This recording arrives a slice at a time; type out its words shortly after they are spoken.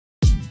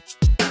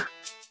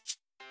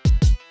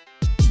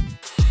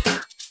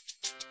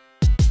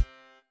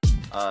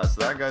So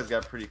that guy's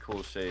got pretty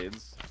cool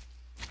shades.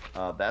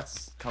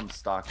 That's comes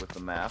stock with the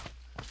map.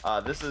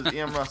 This is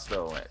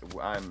EMRusto.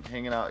 I'm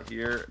hanging out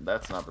here.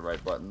 That's not the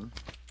right button.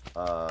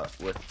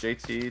 With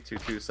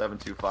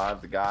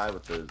JT22725, the guy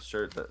with the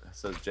shirt that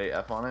says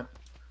JF on it.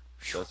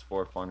 Just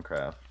for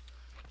Funcraft.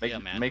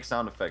 Make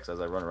sound effects as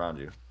I run around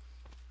you.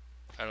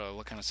 I don't know,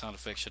 what kind of sound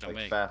effects should I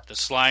make? Fast. The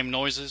slime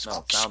noises?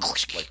 No, sound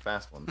like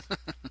fast ones.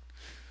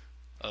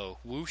 Oh,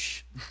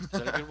 whoosh? Is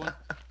that a good one?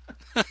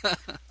 I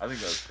think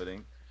that was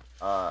fitting.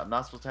 I'm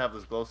not supposed to have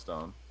this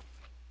glowstone.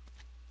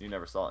 You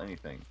never saw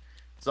anything.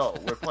 So,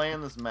 we're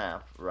playing this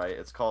map, right?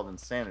 It's called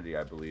Insanity,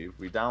 I believe.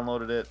 We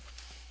downloaded it,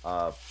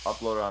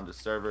 uploaded it onto the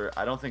server.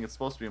 I don't think it's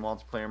supposed to be a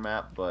multiplayer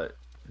map, but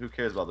who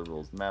cares about the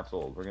rules? The map's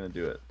old. We're going to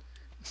do it.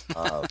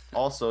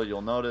 Also,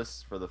 you'll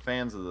notice, for the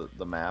fans of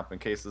the map, in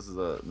case this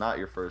is not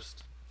your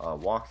first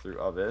walkthrough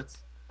of it,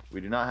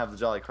 we do not have the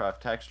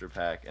Jollycraft texture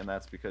pack, and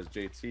that's because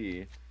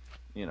JT,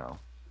 you know...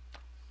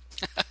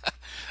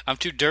 I'm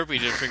too derpy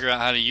to figure out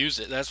how to use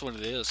it. That's what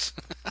it is.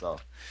 So,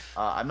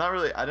 I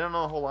don't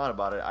know a whole lot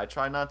about it. I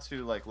try not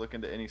to look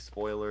into any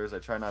spoilers. I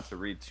try not to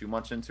read too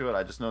much into it.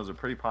 I just know it's a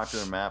pretty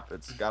popular map.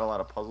 It's got a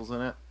lot of puzzles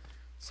in it.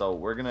 So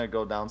we're gonna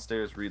go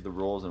downstairs, read the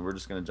rules, and we're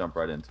just gonna jump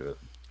right into it.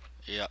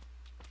 Yep.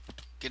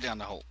 Get down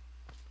the hole.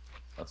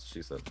 That's what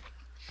she said.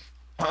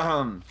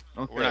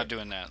 Okay. We're not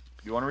doing that.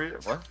 You want to read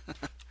it? What?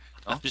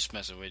 I'm just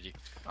messing with you.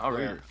 I'll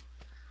read it.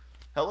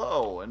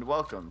 Hello and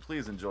welcome.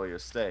 Please enjoy your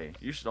stay.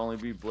 You should only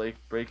be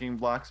breaking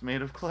blocks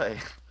made of clay.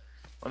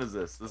 What is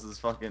this? This is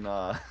fucking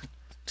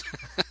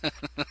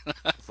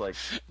it's like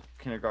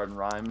kindergarten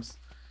rhymes.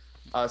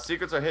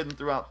 Secrets are hidden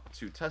throughout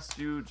to test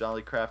you.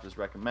 Jollycraft is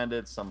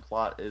recommended. Some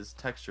plot is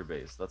texture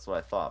based. That's what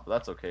I thought, but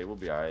that's okay. We'll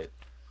be alright.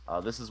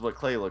 This is what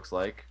clay looks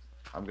like.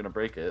 I'm gonna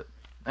break it.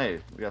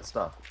 Hey, we got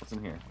stuff. What's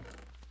in here?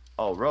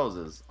 Oh,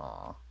 roses.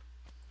 Aw.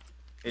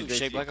 Hey,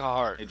 Shaped like a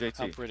heart. Hey, JT.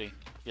 How pretty.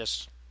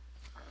 Yes.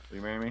 Will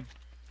you marry me?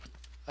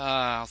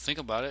 I'll think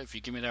about it if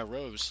you give me that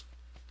rose.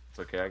 It's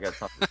okay. I got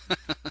something.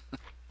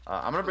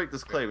 I'm gonna break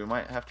this clay. We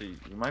might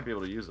be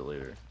able to use it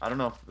later. I don't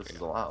know if this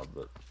is allowed,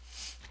 but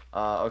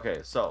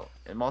okay. So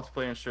in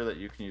multiplayer, ensure that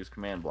you can use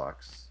command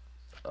blocks.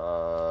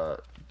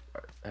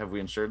 Have we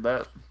ensured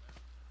that?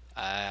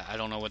 I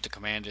don't know what the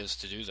command is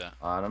to do that.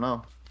 I don't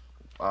know.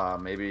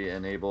 Maybe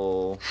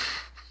enable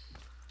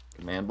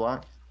command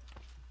block.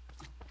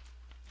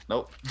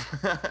 Nope.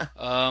 Press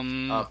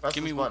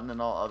this button and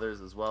all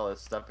others, as well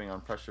as stepping on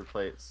pressure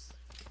plates.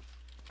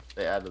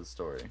 They add to the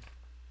story.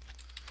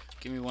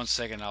 Give me 1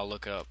 second. I'll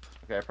look up.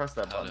 Okay, I pressed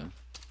that button.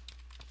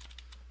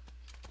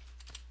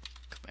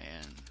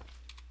 Command.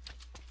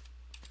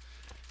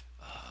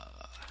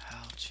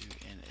 How to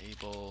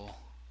enable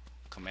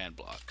command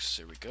blocks.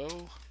 There we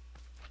go.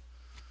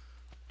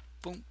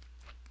 Boom.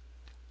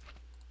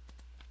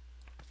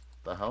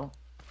 The hell?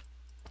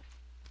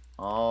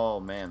 Oh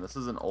man, this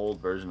is an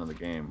old version of the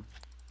game.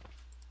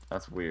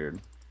 That's weird.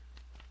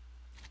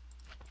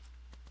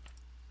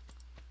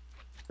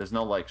 There's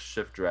no like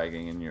shift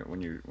dragging in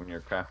when you're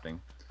crafting.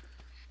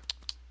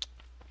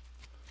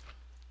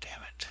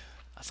 Damn it!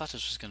 I thought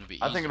this was gonna be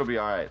easy. I think it'll be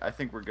all right. I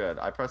think we're good.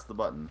 I pressed the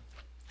button.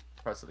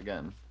 Press it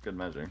again. Good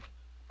measure.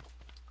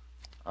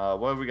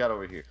 What have we got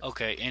over here?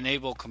 Okay,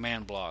 enable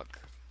command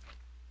block.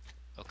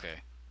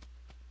 Okay.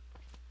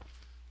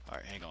 All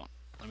right, hang on.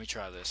 Let me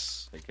try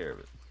this. Take care of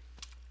it.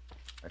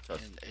 I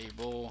trust.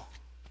 Enable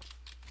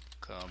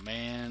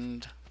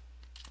command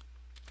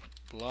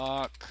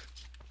block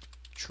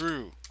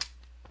true.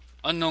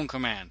 Unknown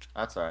command.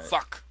 That's alright.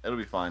 Fuck. It'll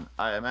be fine.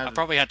 I imagine. I'll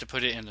probably have to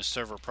put it in the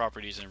server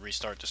properties and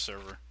restart the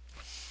server.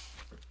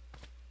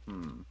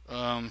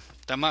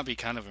 That might be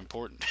kind of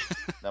important.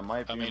 That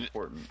might be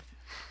important.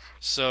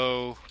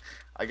 So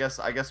I guess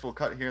we'll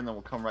cut here and then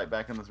we'll come right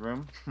back in this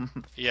room.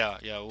 yeah,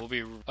 we'll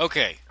be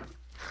okay.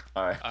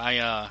 All right.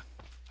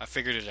 I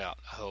figured it out.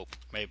 I hope,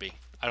 maybe.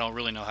 I don't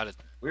really know how to.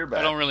 We're back.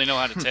 I don't really know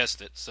how to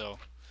test it, so.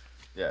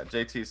 Yeah,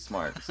 JT's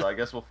smart. So I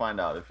guess we'll find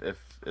out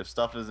if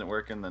stuff isn't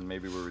working, then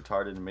maybe we're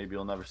retarded and maybe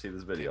you'll never see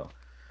this video.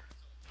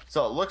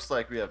 So it looks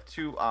like we have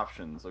two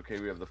options. Okay,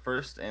 we have the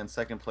first and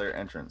second player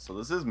entrance. So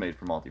this is made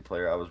for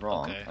multiplayer. I was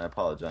wrong. Okay. I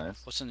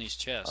apologize. What's in these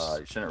chests?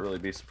 You shouldn't really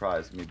be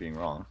surprised at me being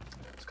wrong.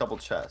 There's a couple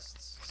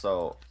chests.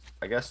 So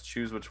I guess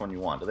choose which one you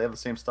want. Do they have the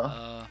same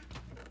stuff?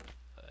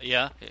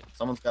 Yeah.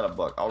 Someone's got a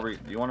book. I'll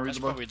read. Do you want to read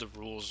the book? Probably the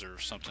rules or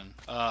something.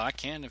 I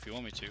can if you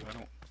want me to. I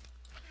don't.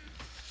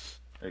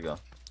 There you go.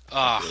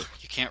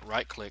 You can't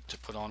right click to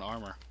put on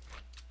armor.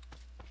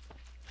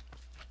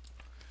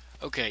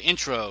 Okay,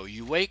 intro.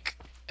 You wake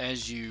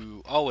as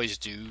you always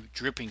do,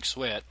 dripping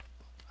sweat.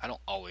 I don't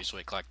always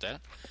wake like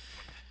that.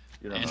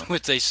 You don't know.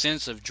 With a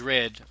sense of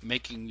dread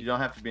making You don't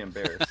have to be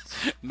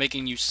embarrassed.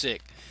 making you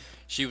sick.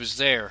 She was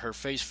there, her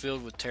face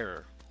filled with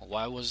terror.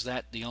 Why was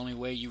that the only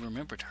way you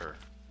remembered her?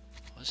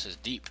 Well, this is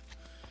deep.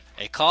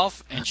 A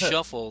cough and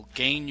shuffle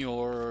gain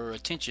your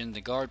attention.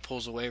 The guard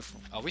pulls away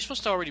from... Are we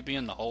supposed to already be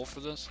in the hole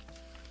for this?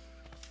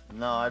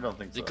 No, I don't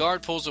think so. The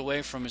guard pulls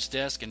away from his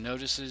desk and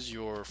notices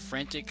your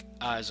frantic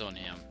eyes on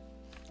him.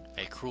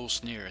 A cruel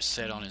sneer is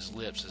set on his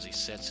lips as he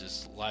sets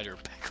his lighter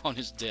back on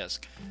his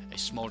desk. A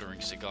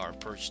smoldering cigar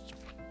perched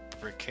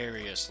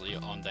precariously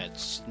on that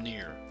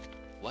sneer.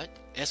 What?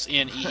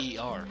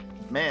 S-N-E-E-R.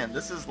 Man,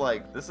 this is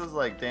like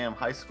damn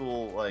high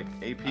school like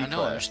AP I know.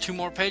 class. There's 2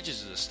 more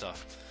pages of this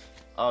stuff.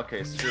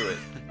 Okay, screw it.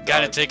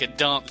 Gotta take a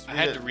dump. I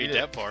had to read read it.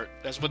 that part.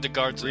 That's what the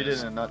guard says. Read it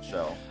in a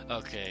nutshell.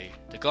 Okay.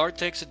 The guard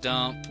takes a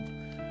dump.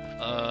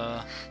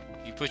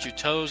 You put your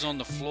toes on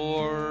the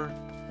floor.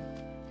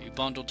 You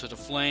bundle to the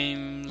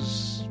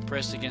flames.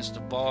 Pressed against the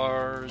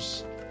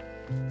bars.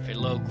 A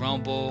low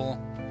grumble.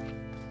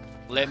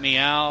 Let me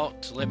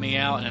out,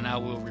 and I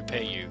will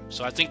repay you.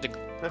 So I think the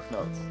Cliff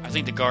notes.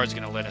 guard's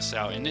gonna let us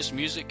out. And this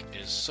music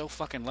is so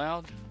fucking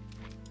loud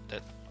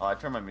that Oh, I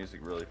turned my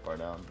music really far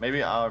down. Maybe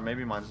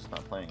mine's just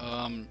not playing.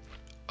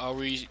 are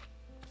we?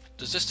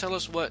 Does this tell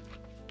us what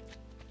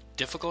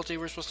difficulty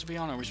we're supposed to be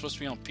on? Are we supposed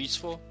to be on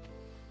peaceful?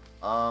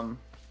 No.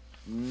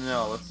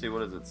 Let's see.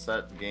 What is it?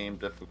 Set game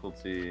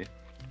difficulty.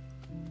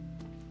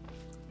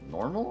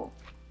 Normal.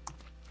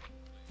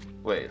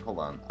 Wait, hold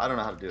on. I don't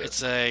know how to do it.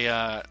 It's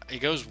a it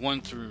goes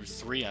 1 through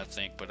 3, I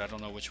think, but I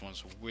don't know which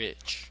one's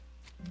which.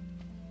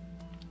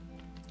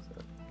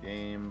 Set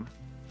game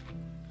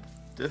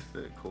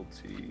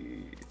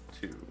difficulty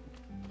 2.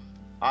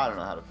 I don't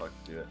know how to fucking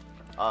do it.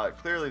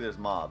 Clearly there's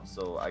mobs,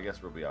 so I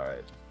guess we'll be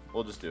alright.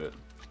 We'll just do it.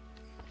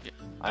 Yeah.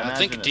 I I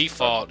think imagine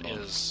default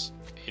it's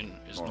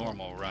is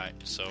normal, right?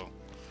 So.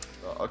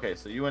 Okay,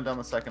 so you went down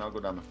the second. I'll go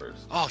down the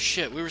first. Oh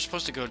shit! We were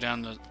supposed to go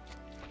down the.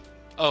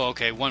 Oh,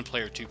 okay. 1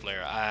 player, 2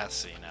 player. I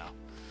see now.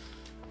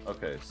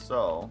 Okay,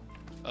 so.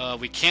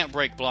 We can't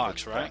break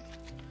blocks, right?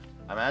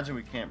 I imagine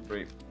we can't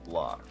break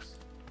blocks.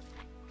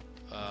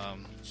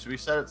 Should we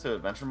set it to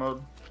adventure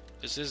mode?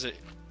 This is an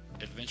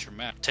adventure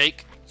map.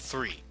 Take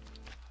 3.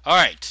 All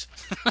right.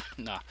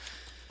 Nah.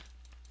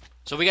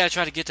 So we gotta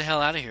try to get the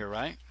hell out of here,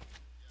 right?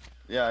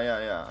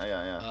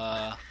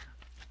 Yeah.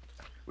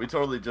 We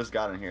totally just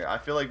got in here. I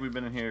feel like we've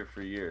been in here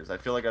for years. I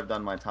feel like I've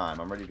done my time.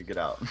 I'm ready to get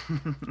out.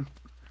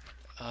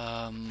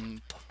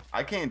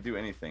 I can't do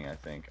anything, I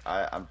think.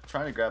 I'm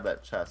trying to grab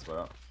that chest,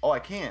 but I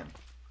can.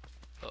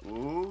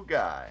 Ooh,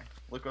 guy.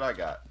 Look what I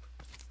got.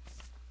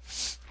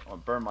 I'm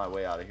gonna burn my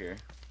way out of here.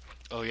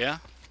 Oh yeah.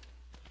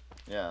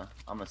 Yeah,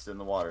 I'm gonna sit in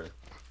the water.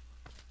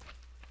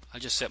 I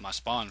just set my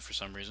spawn for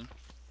some reason.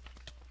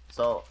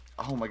 So,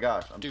 oh my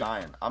gosh, I'm Dude.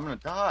 dying. I'm gonna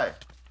die.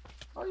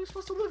 How are you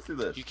supposed to live through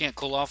this? You can't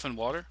cool off in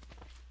water?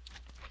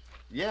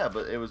 Yeah,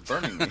 but it was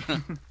burning me.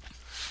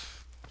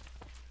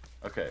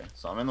 Okay,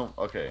 so I'm in the...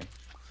 Okay.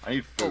 I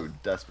need food,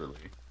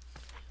 desperately.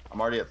 I'm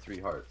already at 3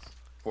 hearts.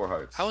 4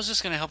 hearts. How is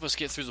this gonna help us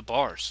get through the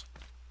bars?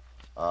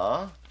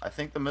 I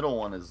think the middle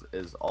one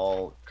is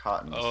all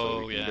cotton. Oh,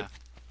 so we can yeah. get...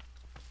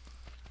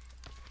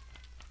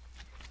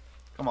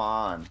 Come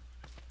on.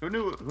 Who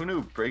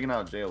knew breaking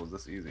out of jail was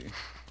this easy?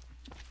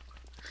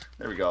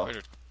 There we go.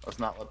 Let's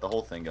not let the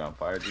whole thing get on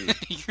fire.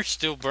 Geez. You're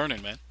still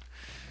burning, man.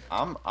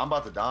 I'm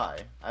about to die.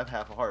 I have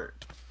half a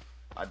heart.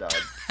 I died.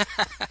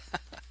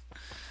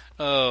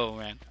 Oh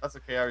man. That's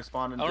okay. I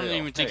respawned in jail. I don't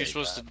even think you're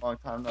supposed to. Long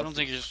time I don't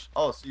think you're.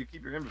 Oh, so you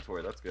keep your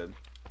inventory. That's good.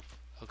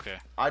 Okay.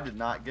 I did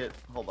not get.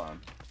 Hold on.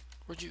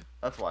 Where'd you?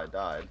 That's why I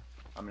died.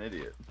 I'm an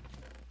idiot.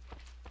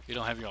 You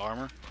don't have your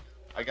armor?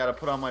 I gotta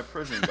put on my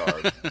prison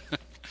garb.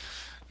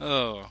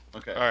 Oh.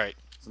 Okay. All right.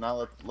 So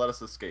now let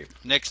us escape.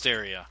 Next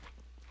area.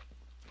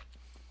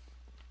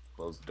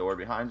 Close the door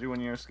behind you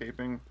when you're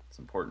escaping. It's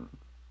important.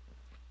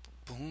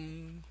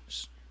 Boom.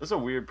 This is a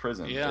weird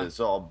prison. Yeah. It's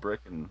all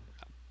brick and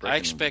I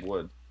expect.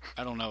 wood.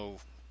 I don't know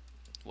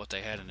what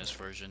they had in this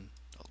version.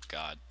 Oh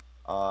God.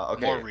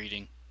 Okay. More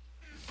reading.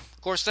 Of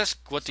course, that's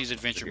what these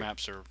adventure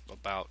maps are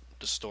about.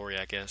 The story,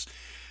 I guess.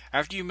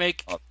 After you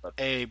make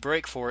a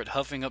break for it,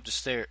 hoofing it up the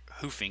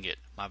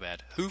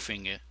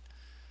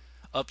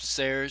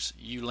stairs,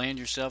 you land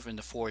yourself in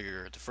the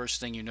foyer. The first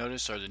thing you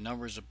notice are the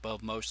numbers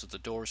above most of the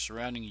doors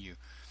surrounding you.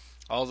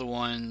 All the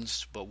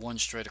ones but one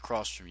straight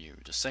across from you.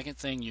 The second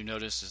thing you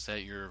notice is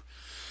that your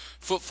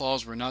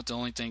footfalls were not the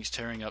only things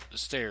tearing up the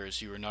stairs.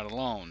 You were not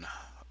alone.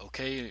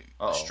 Okay,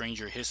 a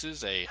stranger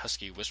hisses, a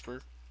husky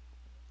whisper.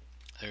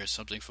 There is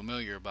something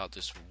familiar about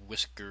this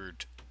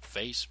whiskered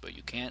face, but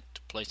you can't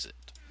place it.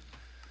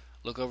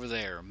 Look over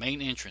there.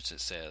 Main entrance, it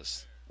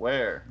says.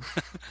 Where?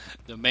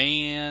 The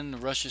man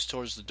rushes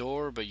towards the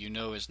door, but you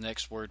know his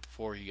next word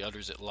before he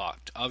utters it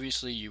locked.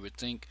 Obviously, you would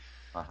think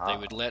they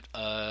would let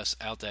us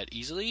out that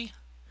easily,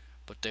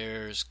 but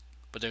there's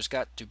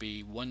got to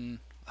be one.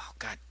 Oh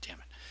God damn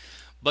it!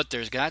 But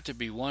there's got to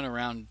be one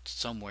around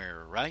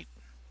somewhere, right?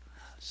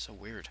 So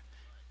weird.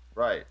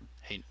 Right.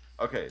 Hey.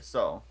 Okay,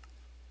 so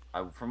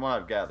from what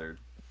I've gathered,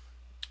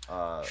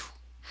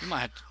 you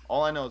might have to...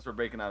 all I know is we're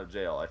breaking out of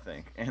jail, I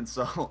think, and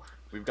so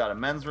we've got a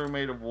men's room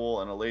made of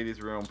wool and a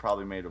ladies' room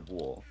probably made of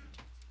wool.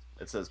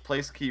 It says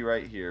place key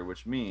right here,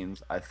 which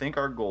means I think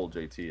our goal,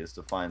 JT, is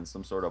to find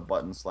some sort of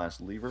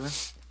button/lever.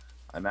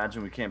 I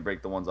imagine we can't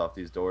break the ones off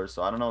these doors,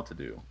 so I don't know what to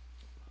do.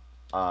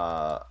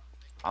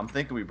 I'm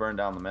thinking we burn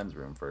down the men's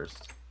room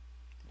first.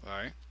 All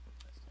right.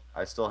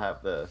 I still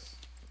have this.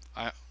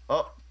 Oh,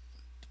 Oh,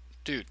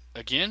 dude,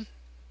 again?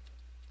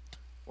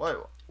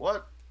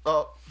 What?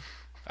 Oh.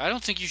 I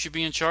don't think you should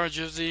be in charge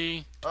of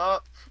the...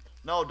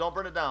 No, don't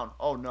burn it down.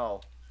 Oh,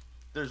 no.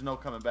 There's no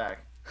coming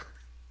back.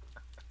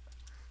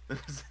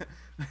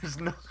 there's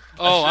no...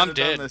 Oh, I'm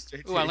dead. This,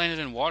 JT. Ooh, I landed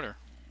in water.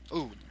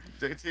 Ooh.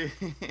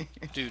 JT.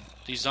 Dude,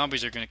 these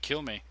zombies are going to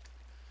kill me.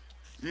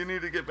 You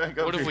need to get back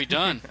up What have here. we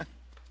done?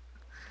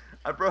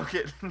 I broke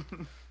it.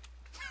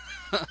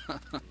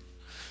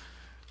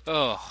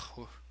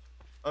 Oh.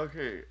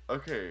 Okay.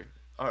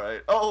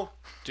 Alright. Oh!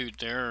 Dude,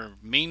 there are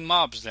mean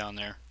mobs down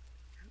there.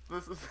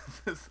 This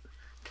is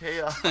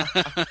chaos.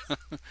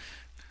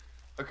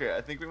 Okay,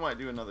 I think we might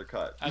do another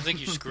cut. I think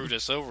you screwed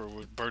us over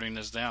with burning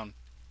this down.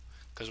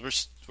 Because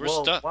we're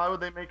Well, stuck. why would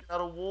they make it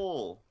out of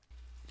wool?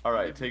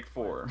 Alright, take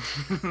 4.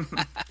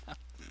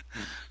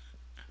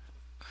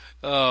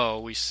 Oh,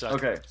 we suck.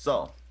 Okay,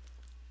 so,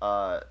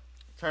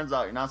 turns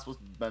out you're not supposed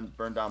to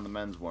burn down the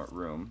men's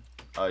room.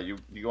 You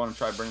want to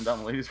try burning down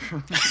the ladies'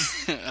 room?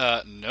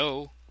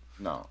 No.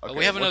 No. Okay.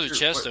 We have another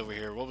chest over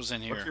here. What was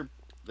in here?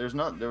 There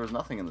was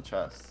nothing in the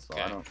chest, so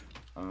Okay. I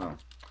don't know.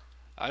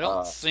 I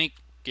don't think...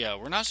 Yeah,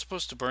 we're not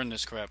supposed to burn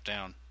this crap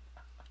down.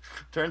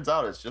 Turns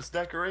out it's just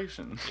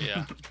decoration.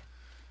 Yeah.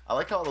 I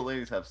like how the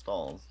ladies have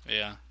stalls.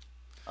 Yeah.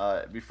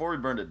 Before we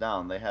burned it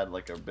down, they had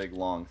like a big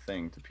long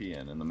thing to pee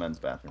in the men's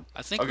bathroom.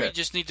 I think we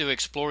just need to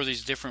explore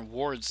these different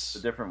wards. The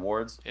different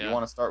wards? Yeah. You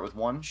want to start with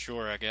one?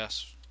 Sure, I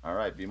guess.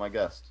 Alright, be my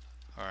guest.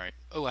 Alright.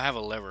 Oh, I have a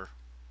lever.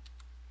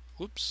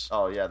 Whoops.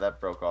 Oh, yeah,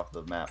 that broke off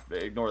the map.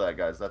 Ignore that,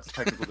 guys. That's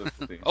technical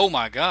difficulty. Oh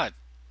my god.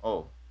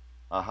 Oh.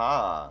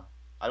 Aha.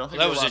 I don't think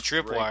That we're was a allowed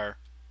to break- tripwire.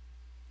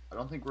 I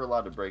don't think we're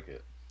allowed to break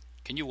it.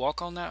 Can you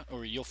walk on that?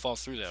 Or you'll fall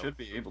through that? Should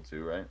be able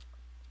to, right?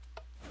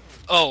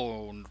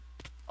 Oh.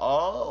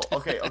 Oh,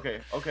 okay.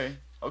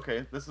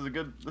 This is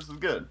good. This is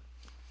good.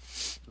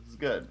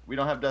 We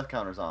don't have death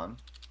counters on.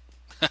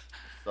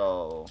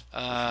 So.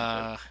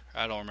 I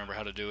don't remember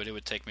how to do it. It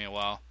would take me a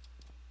while.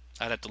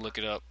 I'd have to look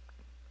it up.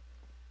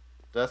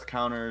 Death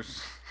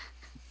counters.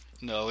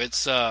 No,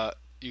 it's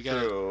you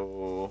gotta.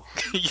 True.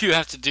 You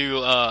have to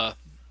do I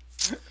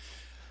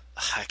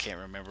can't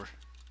remember.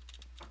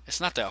 It's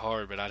not that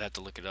hard, but I'd have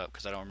to look it up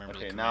because I don't remember.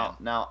 Okay, the command.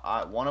 now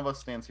one of us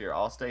stands here.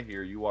 I'll stay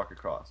here. You walk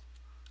across,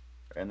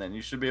 and then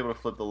you should be able to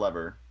flip the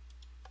lever.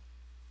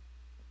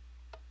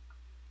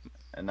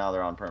 And now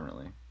they're on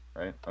permanently,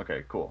 right?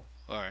 Okay, cool.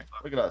 All right.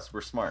 Look at us.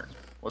 We're smart.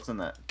 What's in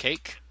that?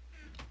 Cake.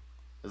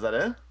 Is that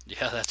it?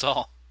 Yeah, that's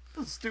all.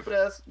 This is a stupid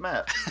ass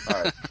map.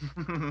 All right.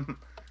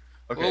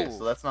 Okay, Whoa.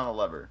 so that's not a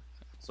lever.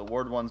 So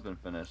Ward 1's been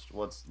finished.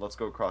 Let's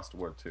go across to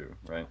Ward 2,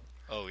 right?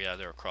 Oh yeah,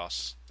 they're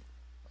across.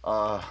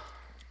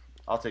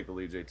 I'll take the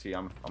lead, JT.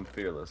 I'm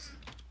fearless.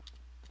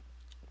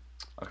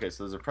 Okay,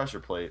 so there's a pressure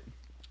plate.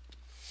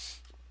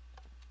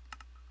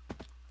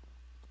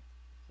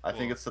 I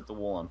think Whoa. it set the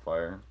wool on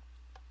fire.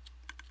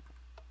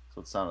 That's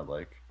what it sounded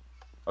like.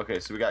 Okay,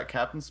 so we got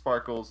Captain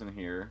Sparkles in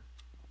here.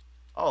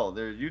 Oh,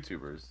 they're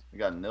YouTubers. We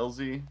got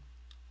Nilsy,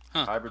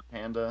 Hybrid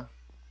Panda,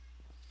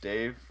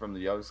 Dave from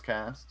the Yugs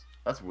cast.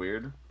 That's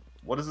weird.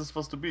 What is this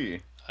supposed to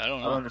be? I don't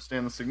I know. don't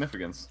understand the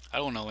significance. I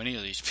don't know any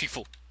of these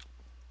people.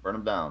 Burn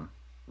them down.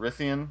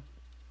 Rithian.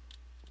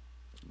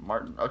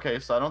 Martin. Okay,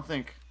 so I don't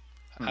think...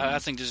 I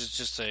think this is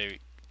just a...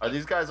 Are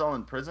these guys all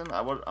in prison?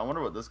 I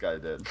wonder what this guy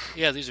did.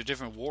 Yeah, these are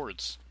different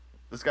wards.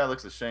 This guy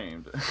looks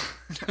ashamed.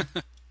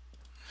 You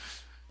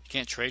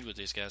can't trade with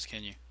these guys,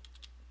 can you?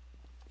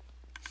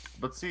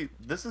 But see,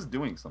 this is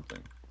doing something.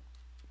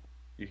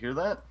 You hear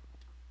that?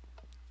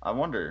 I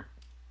wonder.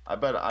 I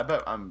bet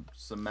I'm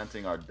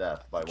cementing our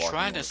death by walking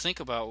Trying to away. think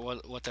about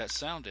what that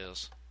sound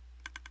is.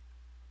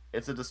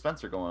 It's a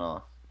dispenser going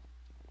off.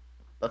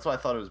 That's why I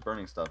thought it was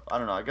burning stuff. I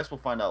don't know. I guess we'll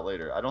find out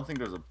later. I don't think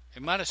there's a...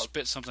 It might have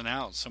spit something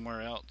out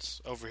somewhere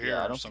else. Over here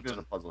Yeah, I or don't think something.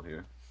 there's a puzzle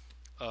here.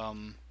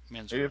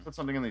 Men's Maybe I room. put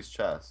something in these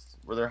chests.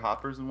 Were there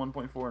hoppers in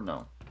 1.4?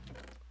 No.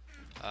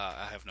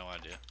 I have no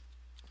idea.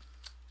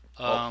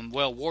 Oh.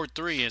 Well, Ward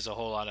 3 is a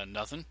whole lot of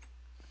nothing.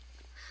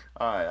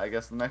 Alright, I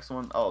guess the next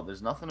one... Oh,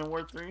 there's nothing in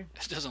Ward 3?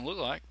 It doesn't look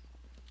like.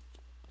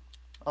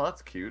 Oh,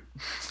 that's cute.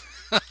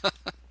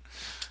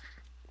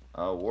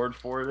 Ward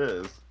 4 it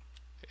is.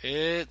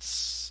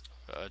 It's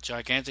a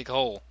gigantic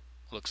hole,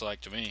 looks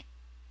like to me.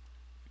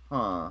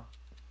 Huh.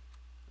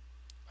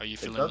 Are you It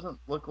feeling... doesn't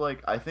look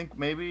like... I think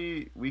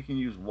maybe we can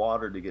use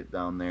water to get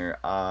down there.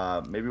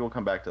 Maybe we'll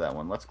come back to that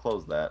one. Let's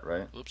close that,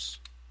 right? Oops.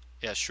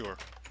 Yeah, sure.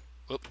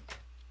 Whoop.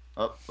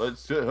 Up.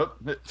 Let's do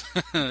it.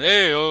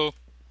 Hey-oh.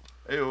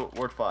 Hey,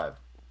 Ward 5.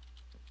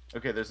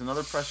 Okay, there's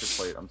another pressure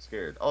plate. I'm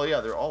scared. Oh,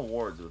 yeah, they're all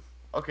wards with...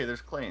 Okay,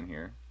 there's clay in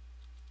here.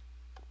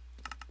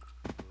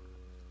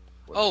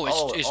 Oh,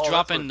 it's that's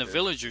dropping what the it is.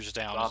 villagers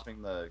down.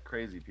 Dropping the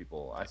crazy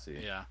people. I see.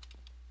 Yeah.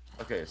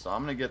 Okay, so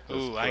I'm gonna get this.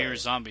 Ooh, I hear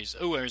zombies.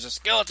 Ooh, there's a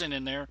skeleton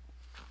in there.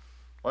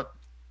 What?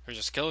 There's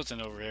a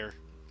skeleton over here.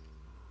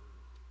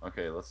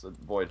 Okay, let's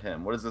avoid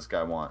him. What does this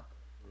guy want?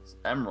 It's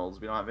emeralds.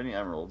 We don't have any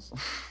emeralds.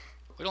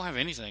 We don't have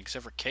anything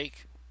except for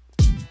cake.